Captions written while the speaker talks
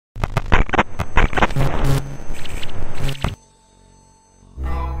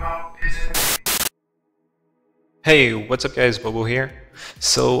Hey, what's up guys, Bobo here.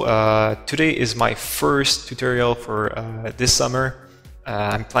 So today is my first tutorial for this summer.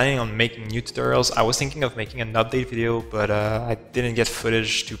 I'm planning on making new tutorials. I was thinking of making an update video, but I didn't get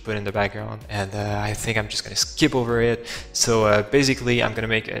footage to put in the background, and I think I'm just gonna skip over it. So basically I'm gonna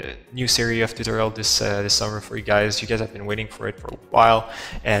make a new series of tutorial this summer for you guys. You guys have been waiting for it for a while,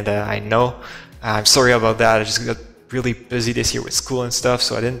 and I know. I'm sorry about that. I just got really busy this year with school and stuff,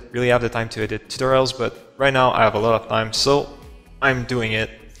 so I didn't really have the time to edit tutorials, but right now I have a lot of time, so I'm doing it.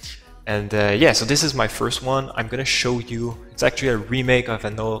 And yeah, so this is my first one. I'm gonna show you, it's actually a remake of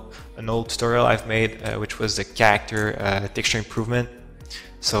an old tutorial I've made, which was the character texture improvement.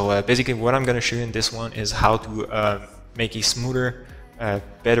 So basically what I'm gonna show you in this one is how to make a smoother,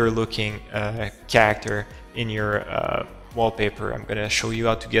 better looking character in your wallpaper. I'm gonna show you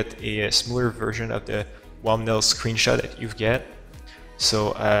how to get a smoother version of the thumbnail screenshot that you get.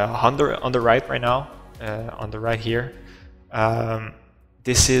 So on the right now, on the right here,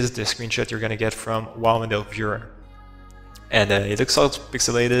 this is the screenshot you're gonna get from thumbnail viewer, and it looks all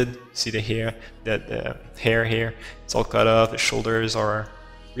pixelated. See the hair, the hair here, it's all cut off. The shoulders are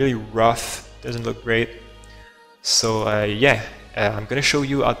really rough, doesn't look great. So yeah, I'm gonna show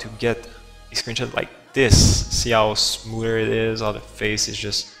you how to get a screenshot like this. See how smoother it is, how the face is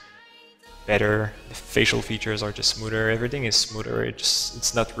just better, the facial features are just smoother, everything is smoother.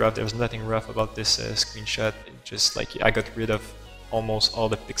 It's not rough. There's nothing rough about this screenshot. It just like I got rid of almost all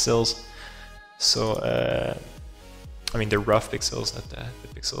the pixels. So I mean the rough pixels, not the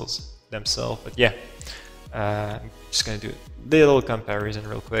pixels themselves. But yeah, I'm just gonna do a little comparison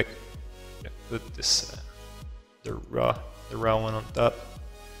real quick. I'm gonna put this the raw one on top.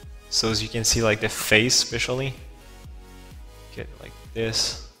 So as you can see, like the face especially, get like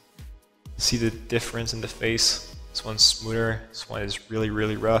this. See the difference in the face. This one's smoother, this one is really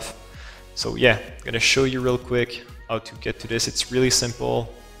rough. So yeah, I'm gonna show you real quick how to get to this. It's really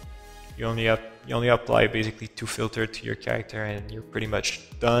simple. You only apply basically 2 filters to your character and you're pretty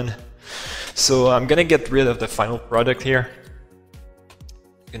much done. So I'm gonna get rid of the final product here.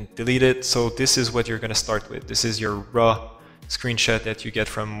 You can delete it. So this is what you're gonna start with. This is your raw screenshot that you get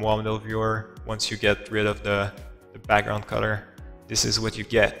from thumbnail viewer. Once you get rid of the background color, this is what you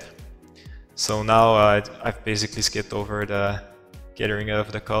get. So now I've basically skipped over the getting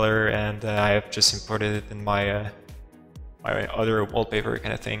of the color, and I have just imported it in my my other wallpaper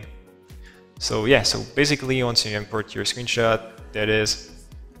kind of thing. So yeah, so basically once you import your screenshot, there it is,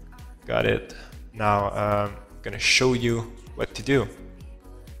 got it. Now I'm gonna show you what to do.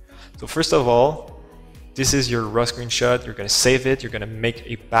 So first of all, this is your raw screenshot. You're gonna save it, you're gonna make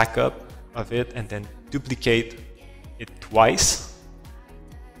a backup of it, and then duplicate it twice.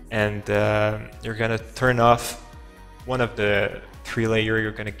 And you're gonna turn off one of the 3 layers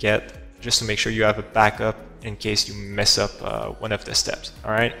you're gonna get, just to make sure you have a backup in case you mess up one of the steps.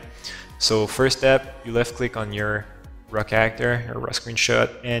 All right. So first step, you left click on your raw character, your raw screenshot,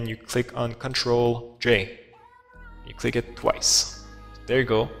 and you click on Control J. You click it twice. There you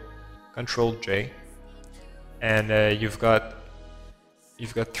go, Control J, and you've got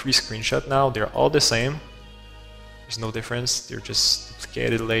 3 screenshots now. They're all the same. There's no difference. They're just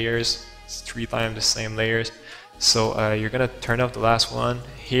duplicated layers. It's 3 times the same layers. So you're gonna turn off the last one.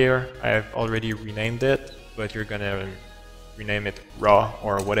 Here I've already renamed it, but you're gonna rename it raw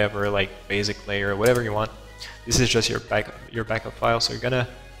or whatever, like basic layer, whatever you want. This is just your backup file. So you're gonna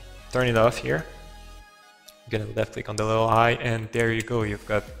turn it off here. You're gonna left click on the little eye, and there you go. You've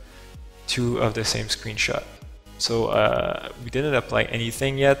got 2 of the same screenshot. So we didn't apply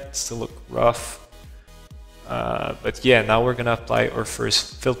anything yet. Still look rough. But yeah, now we're gonna apply our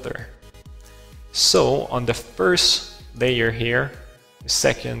first filter. So on the first layer here, the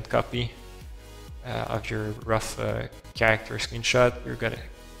second copy of your rough character screenshot, you're gonna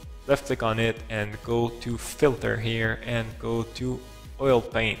left click on it and go to filter here and go to oil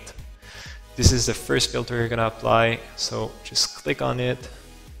paint. This is the first filter you're gonna apply, so just click on it.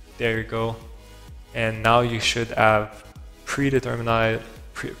 There you go. And now you should have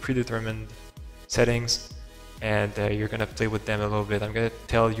predetermined settings, and you're gonna play with them a little bit. I'm gonna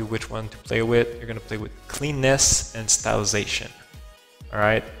tell you which one to play with. You're gonna play with cleanness and stylization. All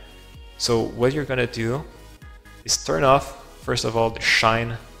right. So what you're gonna do is turn off, first of all, the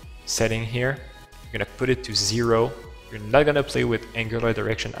shine setting here. You're gonna put it to 0. You're not gonna play with angular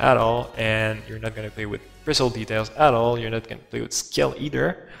direction at all, and you're not gonna play with bristle details at all. You're not gonna play with scale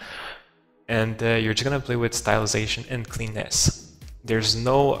either, and you're just gonna play with stylization and cleanness. There's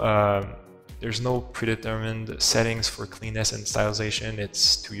no predetermined settings for cleanness and stylization.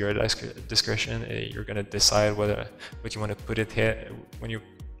 It's to your discretion. You're gonna decide what you want to put it here,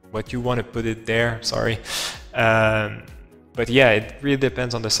 what you want to put it there. Sorry, But yeah, it really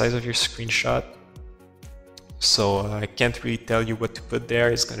depends on the size of your screenshot. So I can't really tell you what to put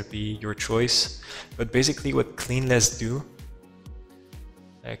there. It's going to be your choice. But basically what cleanness do,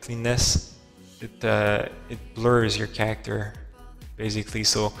 it blurs your character basically.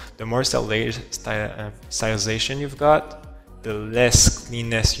 So the more stylization you've got, the less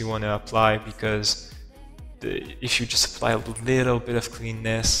cleanness you want to apply, because if you just apply a little bit of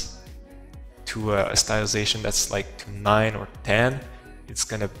cleanness to a stylization that's like to 9 or 10, it's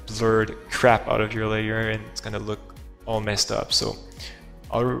gonna blur the crap out of your layer and it's gonna look all messed up. So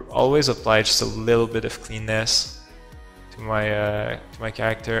I'll always apply just a little bit of cleanness to my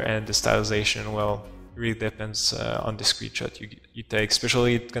character, and the stylization, well, it really depends on the screenshot you take.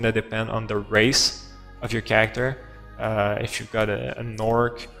 Especially it's gonna depend on the race of your character. If you've got an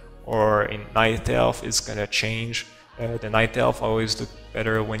orc or a night elf, it's gonna change. The night elf always look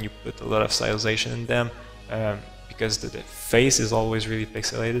better when you put a lot of stylization in them, because the face is always really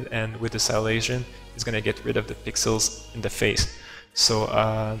pixelated, and with the stylization, it's gonna get rid of the pixels in the face. So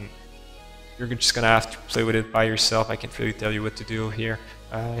you're just gonna have to play with it by yourself. I can't really tell you what to do here.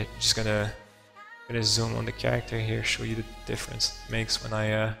 Just gonna zoom on the character here, show you the difference it makes when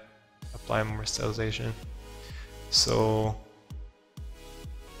I apply more stylization. So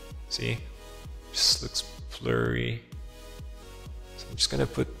see, just looks blurry. So I'm just gonna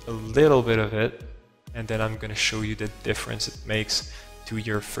put a little bit of it, and then I'm gonna show you the difference it makes to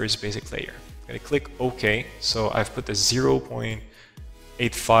your first basic layer. I'm gonna click OK. So I've put a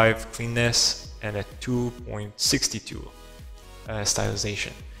 0.85 cleanness and a 2.62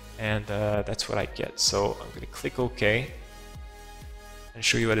 stylization, and that's what I get. So I'm gonna click OK and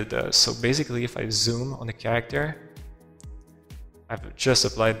show you what it does. So basically, if I zoom on the character, I've just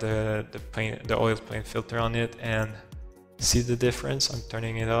applied the oil paint filter on it, and see the difference. I'm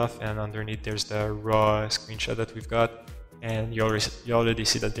turning it off, and underneath there's the raw screenshot that we've got, and you already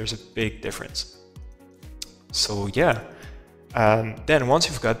see that there's a big difference. So yeah, then once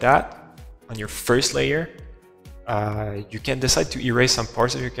you've got that on your first layer, you can decide to erase some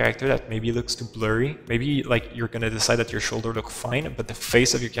parts of your character that maybe looks too blurry. Maybe like you're gonna decide that your shoulder looks fine, but the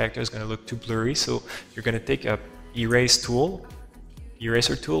face of your character is gonna look too blurry. So you're gonna take a eraser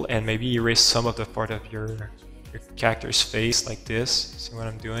tool, and maybe erase some of the part of your character's face like this. See what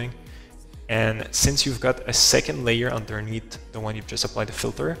I'm doing? And since you've got a second layer underneath the one you've just applied the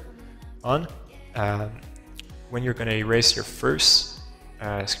filter on, when you're gonna erase your first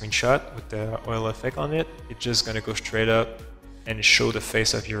screenshot with the oil effect on it, it's just gonna go straight up and show the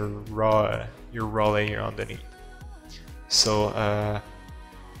face of your raw layer underneath. So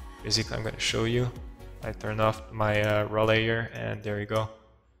basically, I'm gonna show you. I turn off my raw layer, and there you go.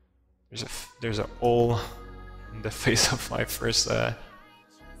 There's a hole in the face of my first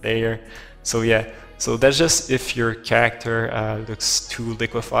layer. So yeah, so that's just if your character looks too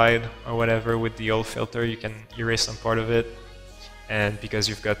liquefied or whatever with the old filter, you can erase some part of it. And because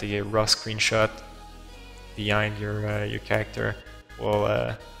you've got the raw screenshot behind your character,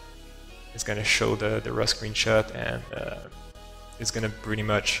 well, it's gonna show the raw screenshot, and it's gonna pretty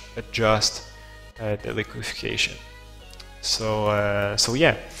much adjust the liquefaction. So so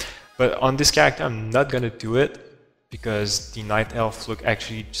yeah, but on this character I'm not gonna do it, because the night elf look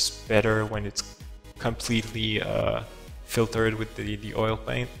actually just better when it's completely filtered with the oil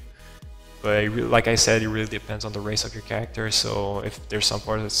paint. But like I said, it really depends on the race of your character. So if there's some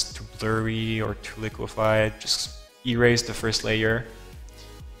part that's too blurry or too liquefied, just erase the first layer.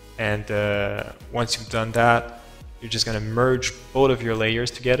 And once you've done that, you're just gonna merge both of your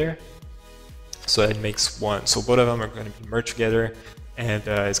layers together, so it makes one. So both of them are going to be merged together, and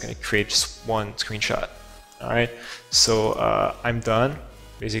it's going to create just one screenshot. All right. So I'm done.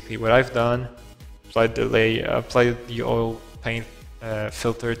 Basically, what I've done, applied the oil paint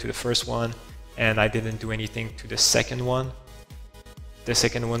filter to the first one, and I didn't do anything to the second one. The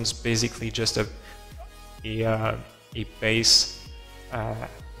second one's basically just a base.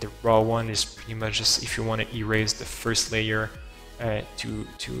 The raw one is pretty much just if you want to erase the first layer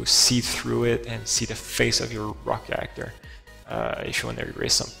to see through it and see the face of your raw character, if you want to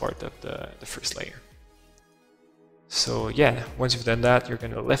erase some part of the first layer. So yeah, once you've done that, you're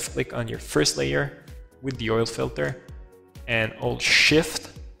going to left click on your first layer with the oil filter and hold Shift,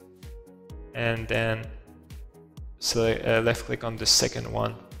 and then left click on the second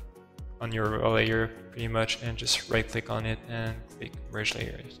one on your raw layer pretty much, and just right click on it and click merge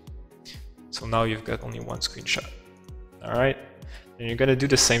layers. So now you've got only one screenshot. All right, and you're gonna do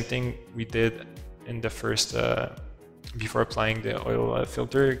the same thing we did in the first before applying the oil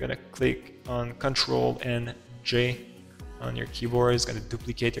filter. You're gonna click on Control and J on your keyboard is going to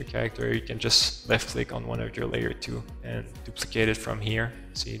duplicate your character. You can just left click on one of your layer 2 and duplicate it from here.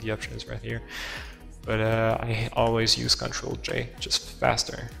 See, the option is right here. But I always use Control J, just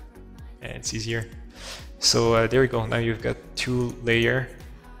faster and it's easier. So there we go. Now you've got 2 layers,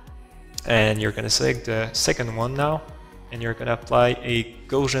 and you're going to select the second one now, and you're going to apply a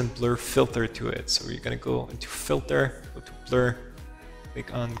Gaussian blur filter to it. So you're going to go into filter, go to blur,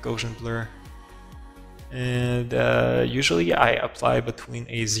 click on Gaussian blur, and usually I apply between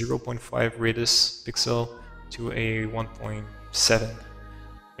a 0.5 radius pixel to a 1.7.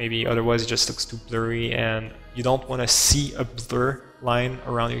 Maybe otherwise it just looks too blurry, and you don't want to see a blur line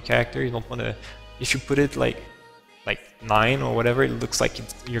around your character. You don't want to, if you put it like 9 or whatever, it looks like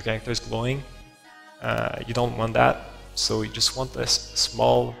your character is glowing. You don't want that, so you just want a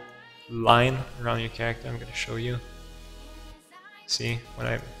small line around your character. I'm going to show you. See, when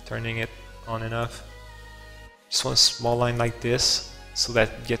I'm turning it on and off, just want a small line like this, so that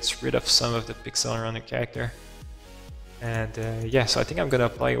it gets rid of some of the pixel around the character. And yeah, so I think I'm going to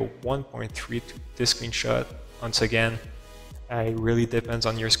apply a 1.3 to this screenshot. Once again, it really depends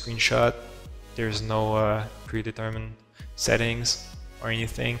on your screenshot. There's no predetermined settings or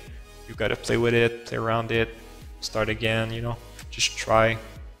anything. You've got to play with it, play around it, start again, you know, just try.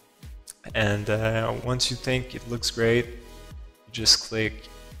 And once you think it looks great, you just click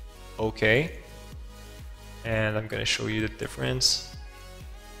OK. And I'm going to show you the difference.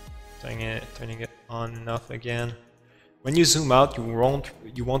 Turning it on and off again. When you zoom out, you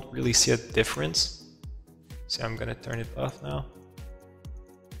won't really see a difference. See, I'm going to turn it off now.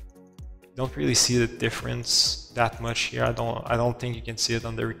 Don't really see the difference that much here. I don't think you can see it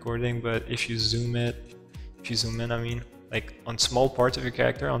on the recording, but if you zoom in, I mean, like on small parts of your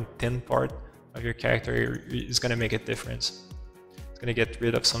character, on thin part of your character, it's gonna make a difference. It's gonna get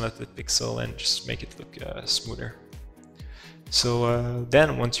rid of some of the pixel and just make it look smoother. So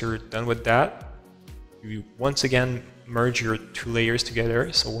then once you're done with that, you once again merge your 2 layers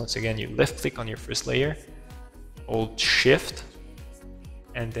together. So once again, you left click on your first layer, hold Shift,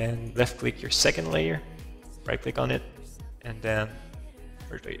 and then left click your second layer, right click on it, and then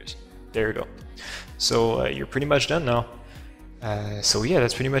merge layers. There you go. So you're pretty much done now. So yeah,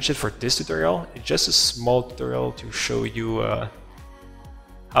 that's pretty much it for this tutorial. It's just a small tutorial to show you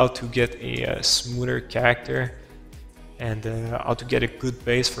how to get a smoother character and how to get a good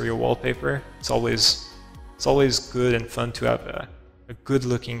base for your wallpaper. It's always good and fun to have a good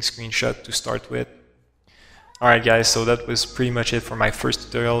looking screenshot to start with. Alright guys, so that was pretty much it for my first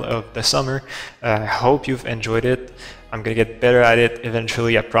tutorial of the summer. I hope you've enjoyed it. I'm gonna get better at it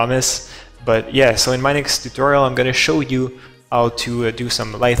eventually, I promise. But yeah, so in my next tutorial I'm gonna show you how to do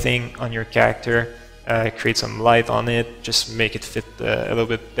some lighting on your character, create some light on it, just make it fit a little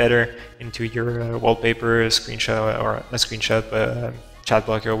bit better into your wallpaper, screenshot, or not screenshot, but chat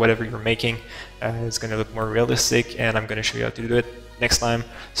block or whatever you're making. It's gonna look more realistic, and I'm gonna show you how to do it next time.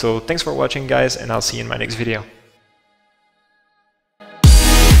 So thanks for watching guys, and I'll see you in my next video.